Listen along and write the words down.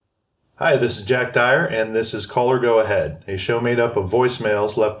Hi, this is Jack Dyer, and this is Caller Go Ahead, a show made up of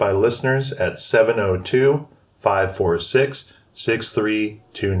voicemails left by listeners at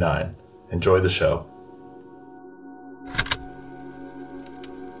 702-546-6329. Enjoy the show.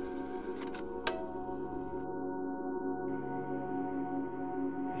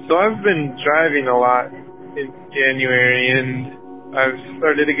 So I've been driving a lot in January, and I've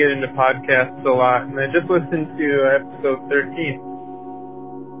started to get into podcasts a lot, and I just listened to episode 13.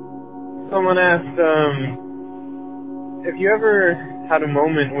 Someone asked, have you ever had a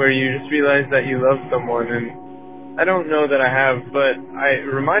moment where you just realized that you love someone? And I don't know that I have, but it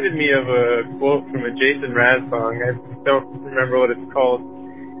reminded me of a quote from a Jason Mraz song. I don't remember what it's called.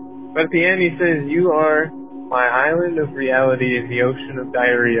 But at the end he says, "You are my island of reality in the ocean of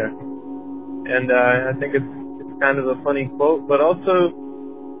diarrhea." And I think it's kind of a funny quote, but also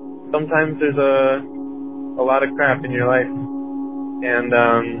sometimes there's a lot of crap in your life. And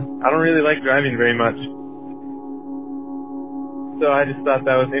I don't really like driving very much. So I just thought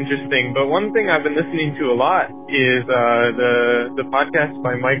that was interesting. But one thing I've been listening to a lot is the podcast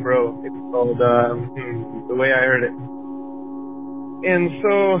by Mike Rowe. It's called The Way I Heard It. And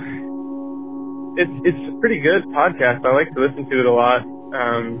so it's a pretty good podcast. I like to listen to it a lot.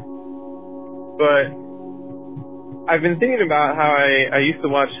 But I've been thinking about how I used to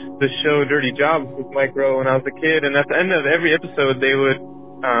watch the show Dirty Jobs with Mike Rowe when I was a kid, and at the end of every episode they would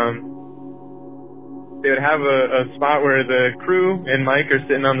have a spot where the crew and Mike are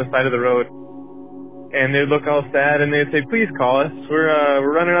sitting on the side of the road, and they'd look all sad, and they'd say, "Please call us. We're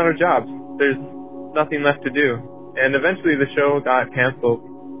running out of jobs. There's nothing left to do." And eventually the show got canceled,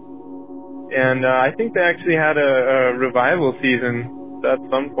 and I think they actually had a revival season at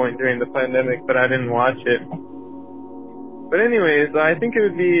some point during the pandemic, but I didn't watch it. But anyways, I think it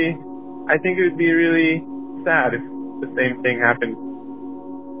would be really sad if the same thing happened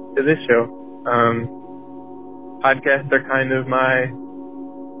to this show. Podcasts are kind of my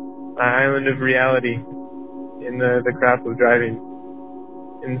island of reality in the crap of driving.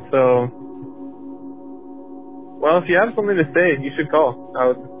 And so, well, if you have something to say, you should call. I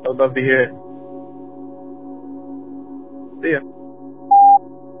would love to hear it. See ya.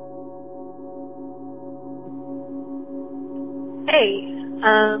 Hey,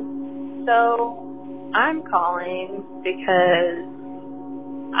 so I'm calling because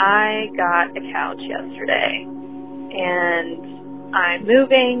I got a couch yesterday, and I'm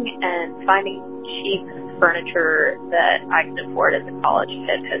moving and finding cheap furniture that I can afford as a college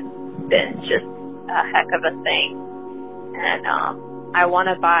kid has been just a heck of a thing. And I want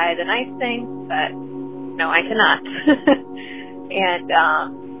to buy the nice things, but no, I cannot. And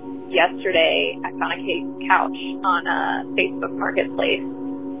yesterday, I found a couch on a Facebook Marketplace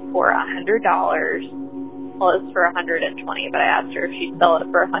for $100. Well, it was for $120, but I asked her if she'd sell it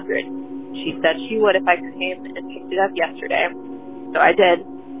for $100. She said she would if I came and picked it up yesterday. So I did.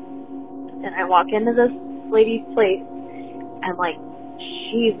 And I walk into this lady's place, and,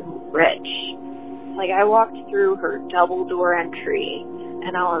 she's rich. I walked through her double door entry,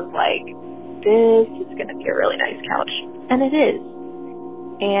 and I was like, this is going to be a really nice couch. And it is.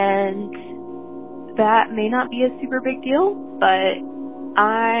 And that may not be a super big deal, but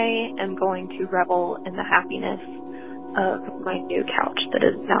I am going to revel in the happiness of my new couch that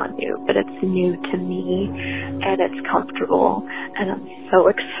is not new, but it's new to me, and it's comfortable, and I'm so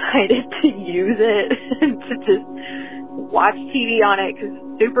excited to use it and to just watch TV on it because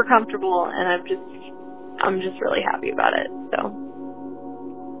it's super comfortable, and I'm just really happy about it. So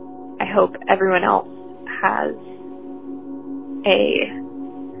I hope everyone else has a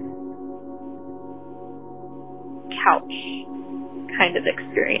couch kind of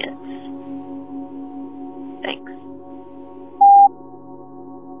experience. Thanks.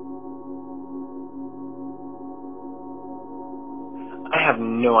 I have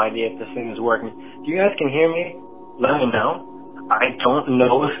no idea if this thing is working. You guys can hear me? Let me know. I don't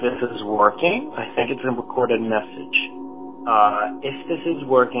know if this is working. I think it's a recorded message. If this is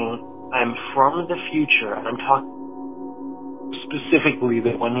working, I'm from the future, and I'm talking specifically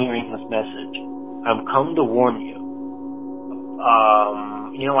the one hearing this message. I've come to warn you.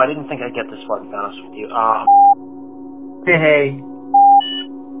 I didn't think I'd get this far, to be honest with you. Hey.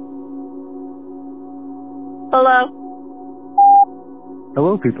 Hello?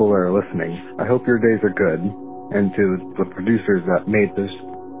 Hello, people that are listening. I hope your days are good. And to the producers that made this,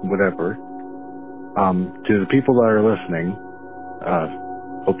 whatever. To the people that are listening,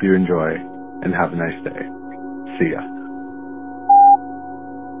 hope you enjoy and have a nice day. See ya.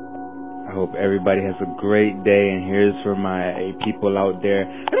 I hope everybody has a great day, and here's for my people out there.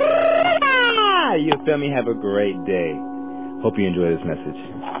 You feel me? Have a great day. Hope you enjoy this message.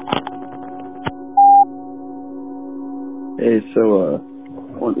 Hey, so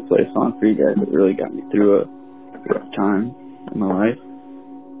I wanted to play a song for you guys that really got me through a rough time in my life.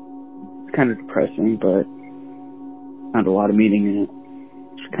 It's kind of depressing, but not a lot of meaning in it.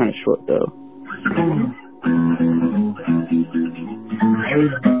 It's kind of short, though.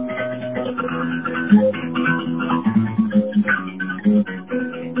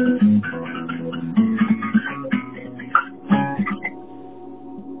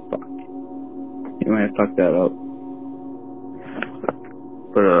 Fuck. Anyway, I fucked that up.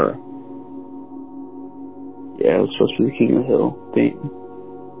 But, yeah, it was supposed to be the King of the Hill thing.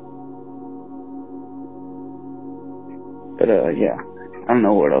 But, yeah, I don't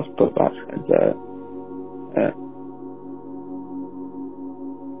know what else to put besides that.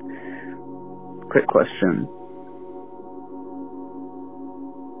 Quick question.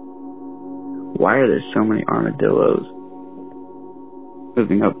 Why are there so many armadillos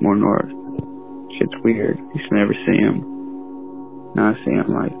moving up more north? Shit's weird. You should never see them. Now I see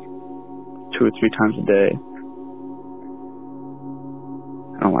them like 2 or 3 times a day.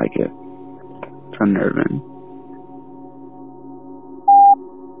 I don't like it. It's unnerving.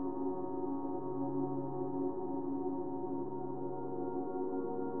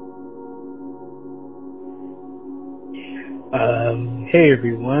 Hey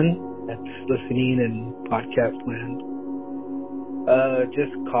everyone that's listening in podcast land.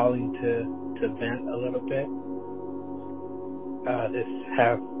 Just calling to vent a little bit.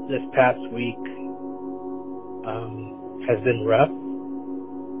 This past week has been rough.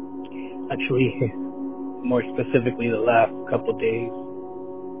 Actually, more specifically, the last couple days.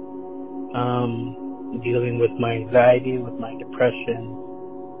 Dealing with my anxiety, with my depression,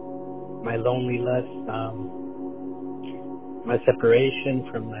 my loneliness, my separation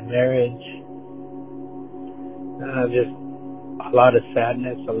from my marriage. Just a lot of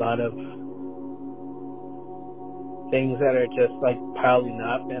sadness, a lot of things that are just like piling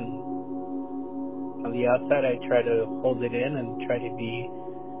up, and on the outside I try to hold it in and try to be,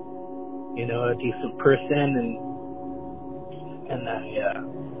 a decent person and I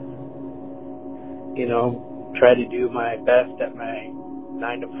try to do my best at my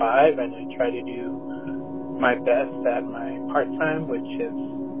 9 to 5, and I try to do my best at my part-time, which is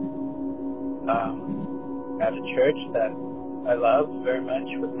at a church that I love very much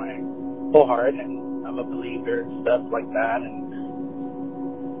with my whole heart, and I'm a believer and stuff like that, and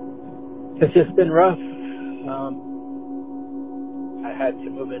it's just been rough. I had to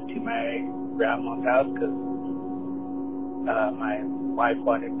move into my grandma's house because my wife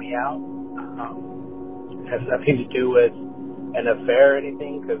wanted me out. It has nothing to do with an affair or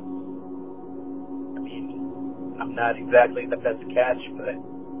anything, because I'm not exactly the best catch, but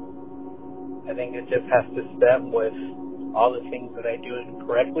I think it just has to stem with all the things that I do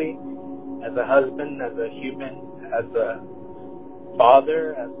incorrectly as a husband, as a human, as a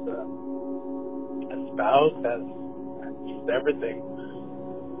father, as a spouse, as just everything.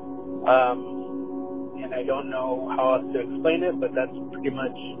 And I don't know how else to explain it, but that's pretty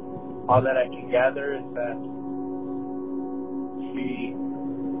much all that I can gather, is that we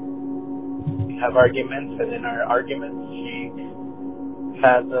have arguments, and in our arguments she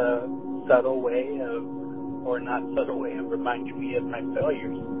has a subtle way of, or not subtle way of, reminding me of my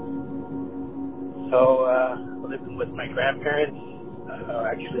failures. So, living with my grandparents,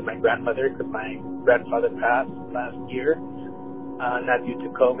 actually my grandmother, because my grandfather passed last year, not due to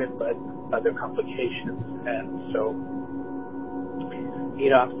COVID, but other complications. And so,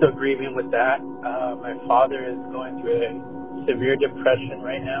 I'm still grieving with that. My father is going through a severe depression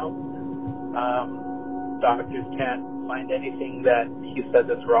right now. Doctors can't find anything that he says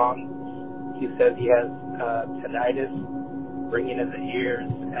is wrong. He says he has tinnitus, ringing in the ears,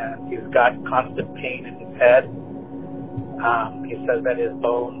 and he's got constant pain in his head. He says that his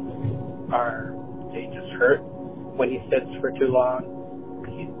bones they just hurt when he sits for too long,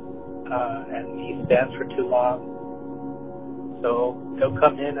 and he stands for too long. So he'll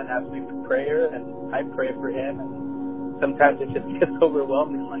come in and ask me for prayer, and I pray for him, and sometimes it just gets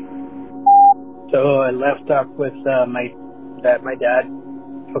overwhelming. So I left off with my dad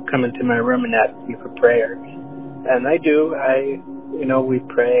will come into my room and ask me for prayer, and I do. We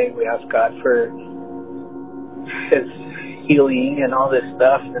pray, we ask God for His healing and all this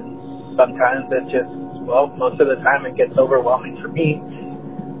stuff, and sometimes it just, most of the time it gets overwhelming for me.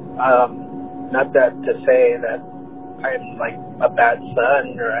 Not that to say that I'm like a bad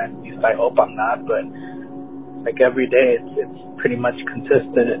son, or at least I hope I'm not, but like every day it's pretty much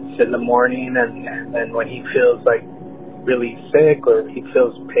consistent. It's in the morning, and then when he feels like really sick, or he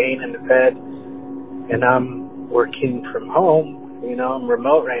feels pain in his head, and I'm working from home, I'm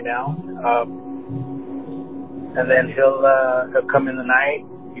remote right now. And then he'll come in the night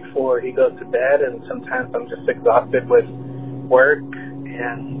before he goes to bed, and sometimes I'm just exhausted with work,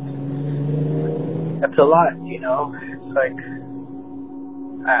 and that's a lot, you know. It's like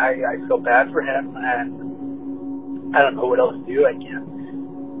I feel bad for him, and I don't know what else to do. I can't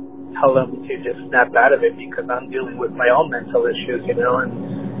tell him to just snap out of it because I'm dealing with my own mental issues, you know,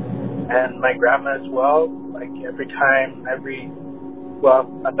 and my grandma as well. Like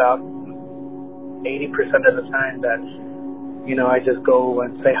about 80% of the time that, you know, I just go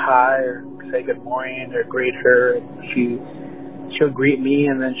and say hi or say good morning or greet her, and she'll greet me,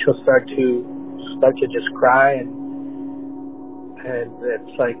 and then she'll start to just cry, and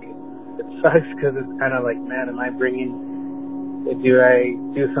it's like, it sucks because it's kind of like, man, do I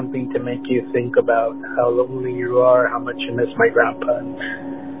do something to make you think about how lonely you are, how much you miss my grandpa? And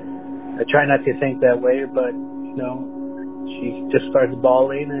I try not to think that way, but, you know, she just starts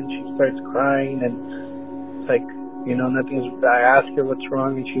bawling and she starts crying, and it's like, you know, I ask her what's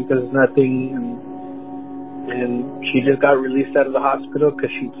wrong, and she says nothing, and she just got released out of the hospital because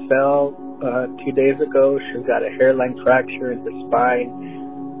she fell 2 days ago. She's got a hairline fracture in her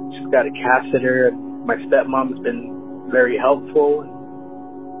spine. She's got a catheter, and my stepmom's been very helpful,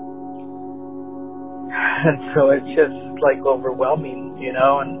 and so it's just like overwhelming, you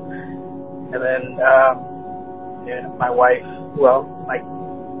know. And then my wife, my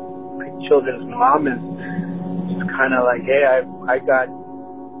children's mom is just kind of like, hey, I got,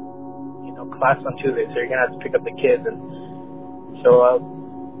 you know, class on Tuesday, so you're gonna have to pick up the kids. And so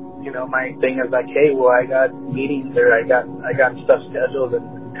you know, my thing is like, hey, well, I got meetings, or I got stuff scheduled,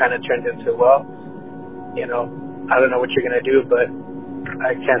 and kind of turned into, well, you know, I don't know what you're gonna do, but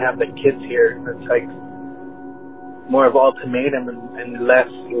I can't have the kids here. It's like more of ultimatum and less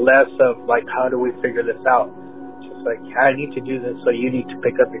of like, how do we figure this out? It's just like, I need to do this, so you need to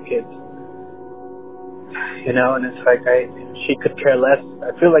pick up your kids. You know, and it's like she could care less. I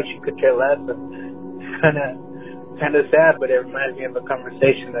feel like she could care less, and kind of sad, but it reminds me of a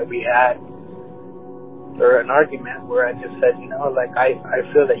conversation that we had, or an argument where I just said, you know, like, I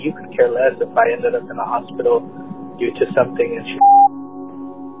feel that you could care less if I ended up in the hospital due to something, and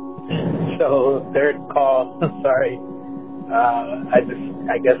so third call, sorry, I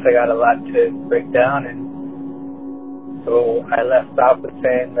guess I got a lot to break down, and so I left off with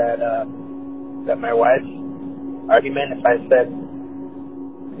saying that my wife's argument, if I said,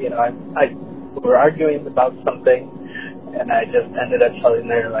 you know, we were arguing about something, and I just ended up telling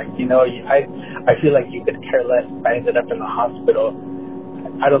her, like, you know, I feel like you could care less if I ended up in the hospital.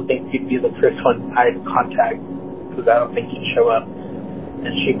 I don't think you'd be the first one I'd contact, because I don't think you'd show up.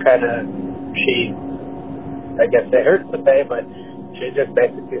 And I guess it hurts to say, but she just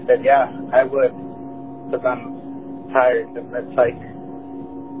basically said, yeah, I would, because I'm tired. And it's like,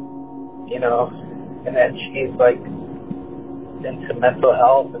 you know, and then she's like into mental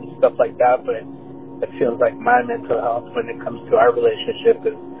health and stuff like that, but it feels like my mental health when it comes to our relationship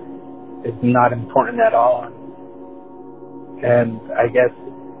is not important at all. And I guess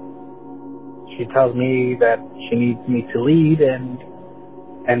she tells me that she needs me to lead, and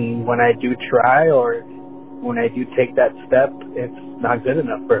when I do try, or when I do take that step, it's not good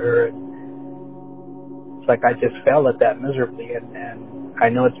enough for her. It's like I just failed at that miserably, and I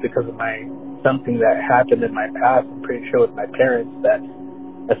know it's because of something that happened in my past. I'm pretty sure with my parents, that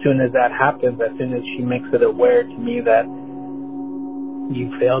as soon as that happens, as soon as she makes it aware to me that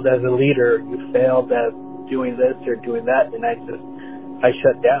you failed as a leader, you failed at doing this or doing that, and I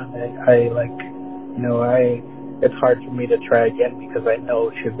shut down. I it's hard for me to try again, because I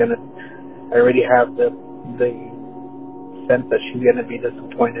know I already have the sense that she's gonna be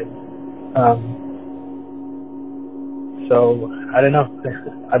disappointed. So I don't know.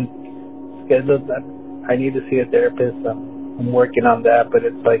 I'm scheduled. I need to see a therapist. I'm working on that, but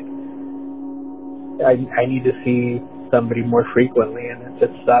it's like I need to see somebody more frequently, and it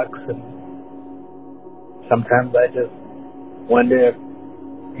just sucks. And sometimes I just wonder if,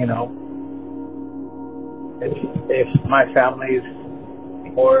 you know, if my family's,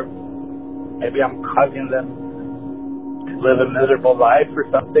 or maybe I'm causing them to live a miserable life or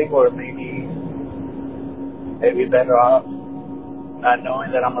something, or maybe better off not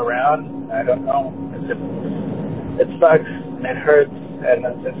knowing that I'm around. I don't know. It sucks and it hurts, and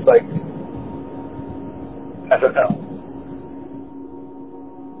it's just like, I don't know.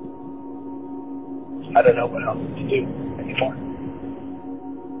 I don't know what else to do anymore.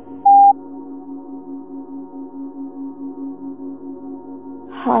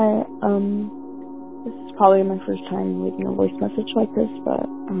 Hi, this is probably my first time leaving a voice message like this, but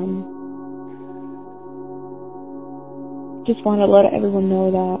just want to let everyone know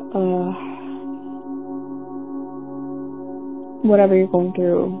that whatever you're going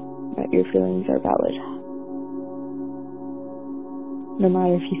through, that your feelings are valid. No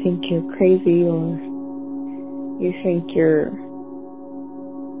matter if you think you're crazy or you think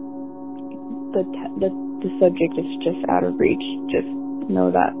the subject is just out of reach, just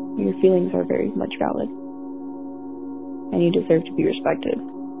know that your feelings are very much valid. And you deserve to be respected.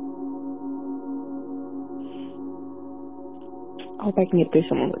 I hope I can get through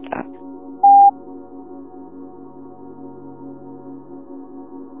someone with that.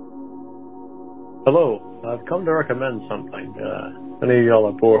 Hello, I've come to recommend something. I know y'all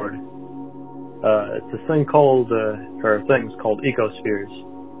are bored. It's a thing called, or things called ecospheres.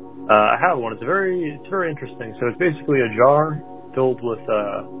 I have one. It's very interesting. So it's basically a jar filled with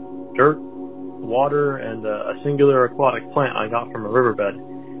dirt, water, and a singular aquatic plant I got from a riverbed.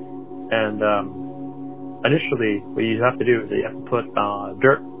 And initially, what you have to do is you have to put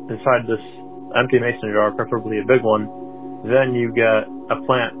dirt inside this empty mason jar, preferably a big one. Then you get a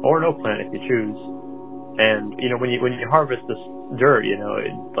plant, or no plant if you choose. And when you harvest this dirt,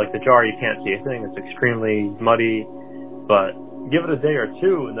 like the jar, you can't see a thing. It's extremely muddy. But give it a day or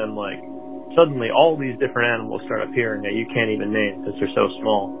two, and then suddenly all these different animals start appearing that you can't even name because they're so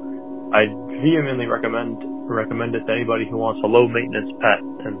small. I vehemently recommend it to anybody who wants a low maintenance pet,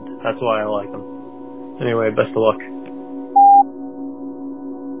 and that's why I like them. Anyway, best of luck.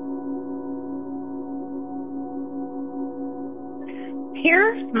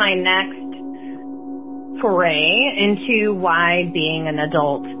 Here's my next foray into why being an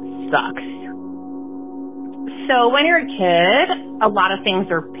adult sucks. So when you're a kid, a lot of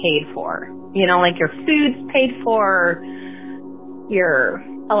things are paid for. Like your food's paid for, your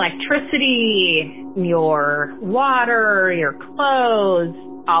electricity, your water, your clothes,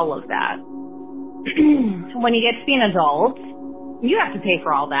 all of that. When you get to be an adult, you have to pay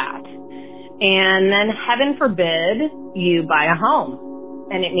for all that. And then heaven forbid you buy a home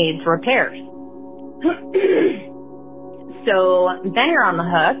and it needs repairs. So then you're on the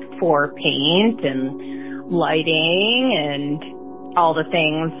hook for paint and lighting and all the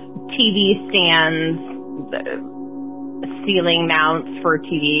things, TV stands, ceiling mounts for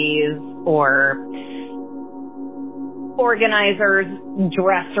TVs, or organizers,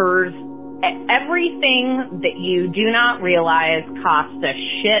 dressers, everything that you do not realize costs a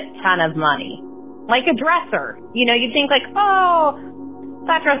shit ton of money. Like a dresser. You'd think that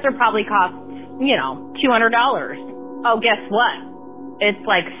dresser probably costs, $200. Oh, guess what? It's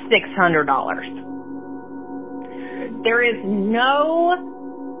like $600. There is no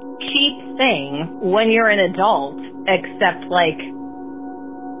cheap thing when you're an adult except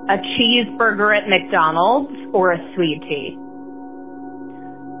a cheeseburger at McDonald's or a sweet tea.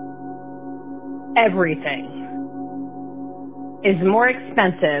 Everything is more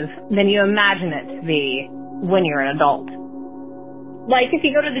expensive than you imagine it to be when you're an adult. Like if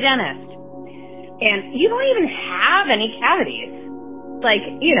you go to the dentist and you don't even have any cavities.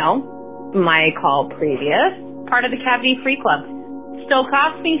 My call previous, part of the Cavity Free Club, still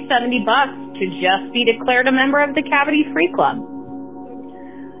cost me $70 to just be declared a member of the Cavity Free Club.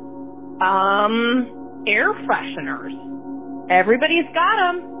 Air fresheners. Everybody's got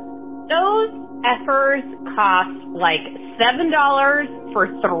them. Those effers cost $7 for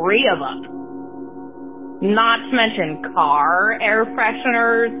 3 of them. Not to mention car air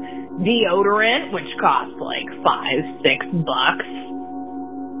fresheners, deodorant, which costs $5-6.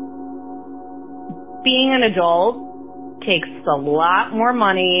 Being an adult takes a lot more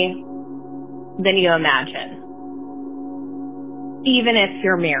money than you imagine. Even if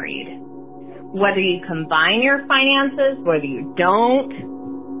you're married. Whether you combine your finances, whether you don't,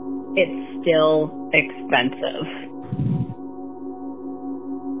 it's still expensive.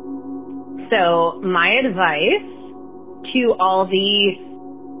 So my advice to all these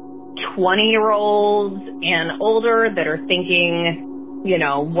 20-year-olds and older that are thinking,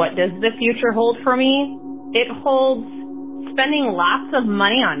 what does the future hold for me? It holds spending lots of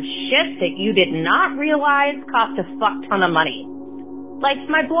money on shit that you did not realize cost a fuck ton of money. Like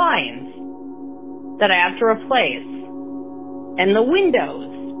my blinds that I have to replace, and the windows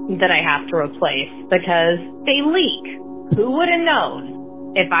that I have to replace because they leak. Who would have known?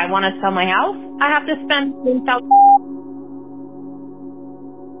 If I want to sell my house, I have to spend $10,000.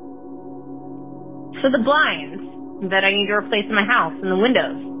 So the blinds that I need to replace in my house and the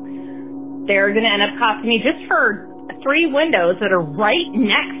windows, they're going to end up costing me, just for 3 windows that are right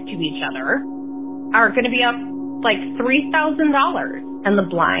next to each other, are going to be up $3,000. And the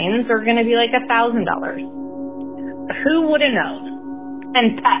blinds are going to be $1,000. Who would have known?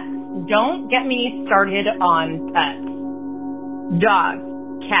 And pets. Don't get me started on pets. Dogs,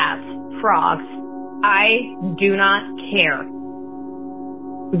 cats, frogs. I do not care.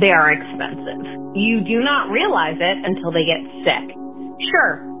 they are expensive. You do not realize it until they get sick.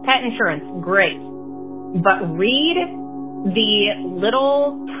 Sure, pet insurance, great. But read the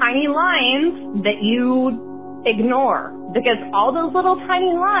little tiny lines that you ignore, because all those little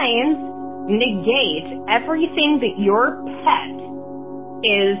tiny lines negate everything that your pet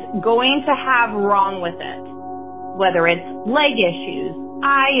is going to have wrong with it. Whether it's leg issues,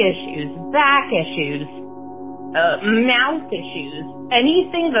 eye issues, back issues, mouth issues,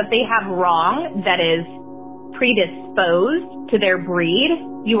 anything that they have wrong that is predisposed to their breed,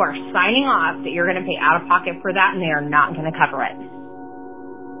 you are signing off that you're going to pay out of pocket for that, and they are not going to cover it.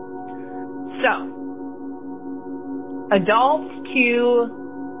 So, adults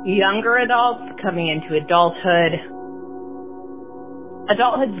to younger adults coming into adulthood.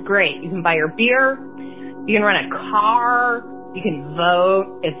 Adulthood's great. You can buy your beer, you can rent a car, you can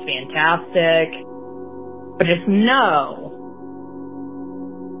vote, it's fantastic. But just know,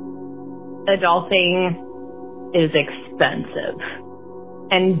 adulting is expensive.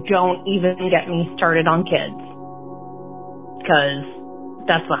 And don't even get me started on kids. Because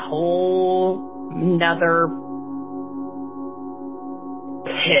that's a whole nother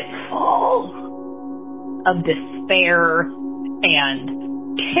pitfall of despair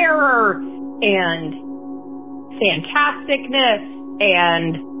and terror and fantasticness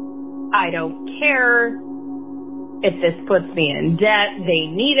and I don't care if this puts me in debt, they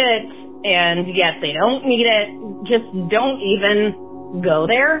need it, and yes, they don't need it, just don't even go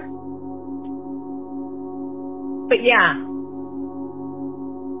there. But yeah,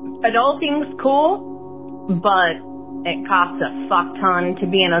 adulting's cool, but it costs a fuck ton to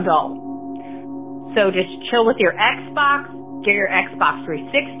be an adult. So just chill with your Xbox, get your Xbox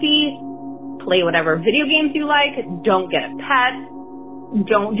 360, play whatever video games you like, don't get a pet,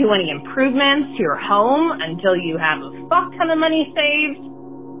 don't do any improvements to your home until you have a fuck ton of money saved,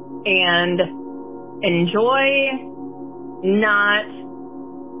 and enjoy not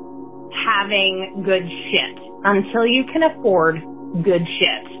having good shit until you can afford good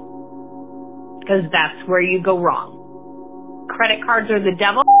shit. Because that's where you go wrong. Credit cards are the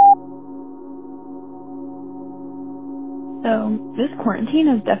devil. So, this quarantine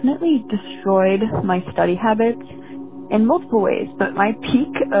has definitely destroyed my study habits in multiple ways, but my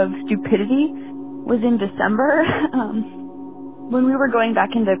peak of stupidity was in December. When we were going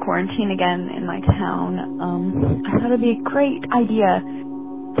back into quarantine again in my town, I thought it'd be a great idea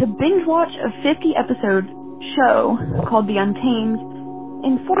to binge watch a 50-episode show called The Untamed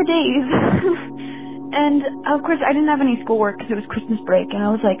in 4 days. And, of course, I didn't have any schoolwork because it was Christmas break, and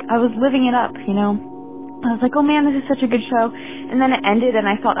I was living it up, you know. I was like, oh man, this is such a good show. And then it ended and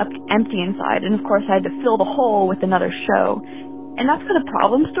I felt empty inside. And of course I had to fill the hole with another show. And that's where the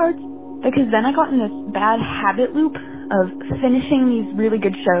problem starts, because then I got in this bad habit loop of finishing these really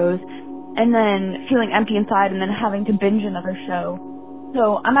good shows and then feeling empty inside and then having to binge another show.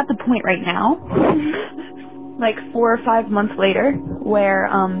 So I'm at the point right now, like 4 or 5 months later, where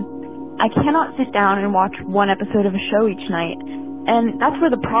I cannot sit down and watch one episode of a show each night. And that's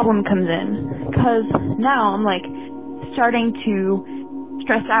where the problem comes in, because now I'm like starting to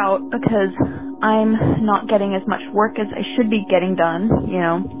stress out because I'm not getting as much work as I should be getting done, you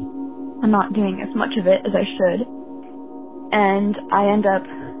know. I'm not doing as much of it as I should. And I end up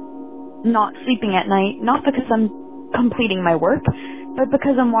not sleeping at night, not because I'm completing my work, but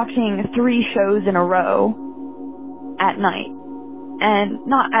because I'm watching 3 shows in a row at night. And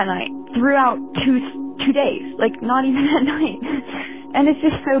not at night, throughout two days, like not even at night. And it's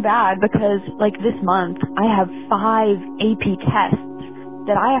just so bad because like this month I have 5 AP tests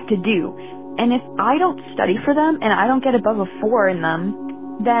that I have to do, and if I don't study for them and I don't get above a 4 in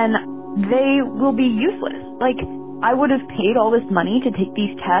them, then they will be useless. Like I would have paid all this money to take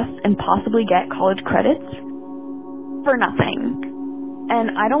these tests and possibly get college credits for nothing.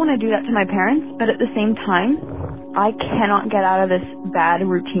 And I don't want to do that to my parents, but at the same time I cannot get out of this bad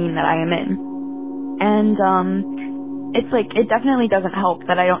routine that I am in. And it's like, it definitely doesn't help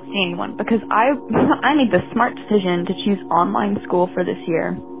that I don't see anyone, because I made the smart decision to choose online school for this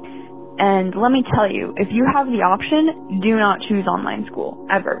year. And let me tell you, if you have the option, do not choose online school,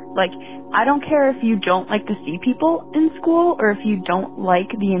 ever. Like, I don't care if you don't like to see people in school or if you don't like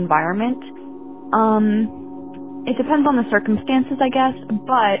the environment. It depends on the circumstances, I guess,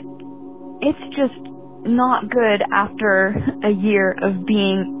 but it's just not good after a year of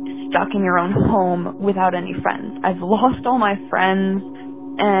being stuck in your own home without any friends. I've lost all my friends,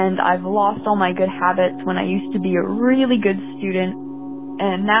 and I've lost all my good habits when I used to be a really good student,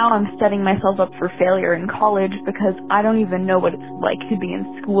 and now I'm setting myself up for failure in college because I don't even know what it's like to be in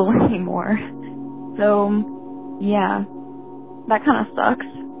school anymore. So, yeah. that kind of sucks.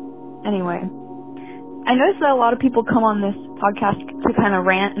 Anyway, I noticed that a lot of people come on this podcast to kind of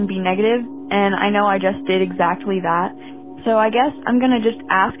rant and be negative, and I know I just did exactly that. So I guess I'm going to just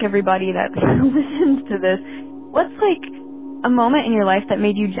ask everybody that listens to this, what's like a moment in your life that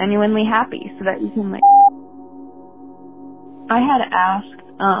made you genuinely happy so that you can like... I had asked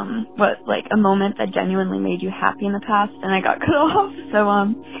what like a moment that genuinely made you happy in the past, and I got cut off, so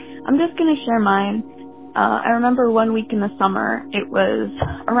I'm just going to share mine. I remember one week in the summer, it was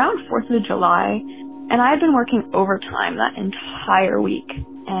around 4th of July, and I had been working overtime that entire week.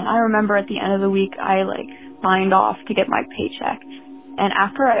 And I remember at the end of the week, I like signed off to get my paycheck. And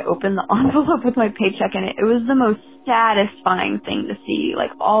after I opened the envelope with my paycheck in it, it was the most satisfying thing to see.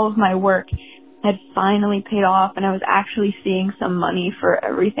 Like all of my work had finally paid off, and I was actually seeing some money for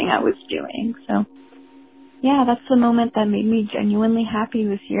everything I was doing. So yeah, that's the moment that made me genuinely happy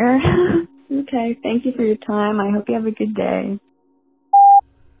this year. Okay, thank you for your time. I hope you have a good day.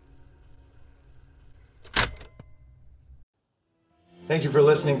 Thank you for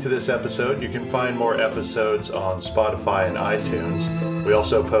listening to this episode. You can find more episodes on Spotify and iTunes. We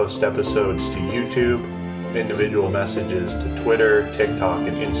also post episodes to YouTube, individual messages to Twitter, TikTok,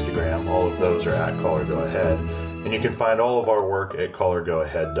 and Instagram. All of those are at Caller Go Ahead. And you can find all of our work at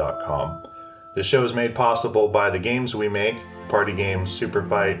callergoahead.com. The show is made possible by the games we make, Party Games, Super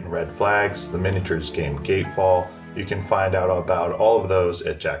Fight, and Red Flags, the miniatures game Gatefall. You can find out about all of those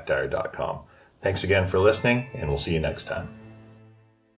at jackdyer.com. Thanks again for listening, and we'll see you next time.